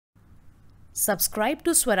Subscribe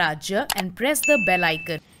to Swarajya and press the bell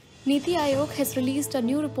icon. NITI Aayog has released a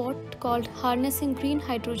new report called Harnessing Green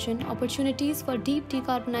Hydrogen Opportunities for Deep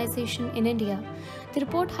Decarbonisation in India. The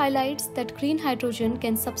report highlights that green hydrogen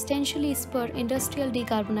can substantially spur industrial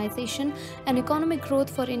decarbonisation and economic growth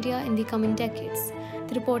for India in the coming decades.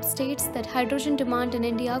 The report states that hydrogen demand in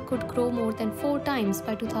India could grow more than 4 times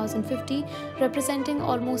by 2050, representing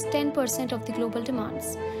almost 10% of the global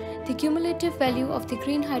demands. The cumulative value of the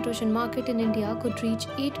green hydrogen market in India could reach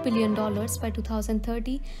 $8 billion by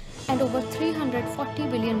 2030 and over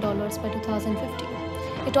 $340 billion by 2050.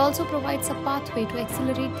 It also provides a pathway to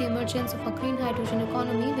accelerate the emergence of a green hydrogen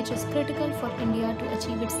economy, which is critical for India to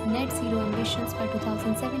achieve its net zero ambitions by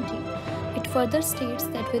 2070. It further states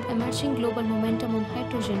that with emerging global momentum on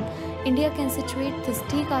hydrogen, India can situate this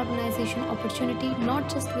decarbonization opportunity not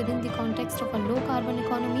just within the context of a low-carbon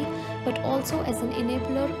economy, but also as an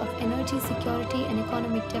enabler of energy security and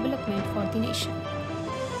economic development for the nation.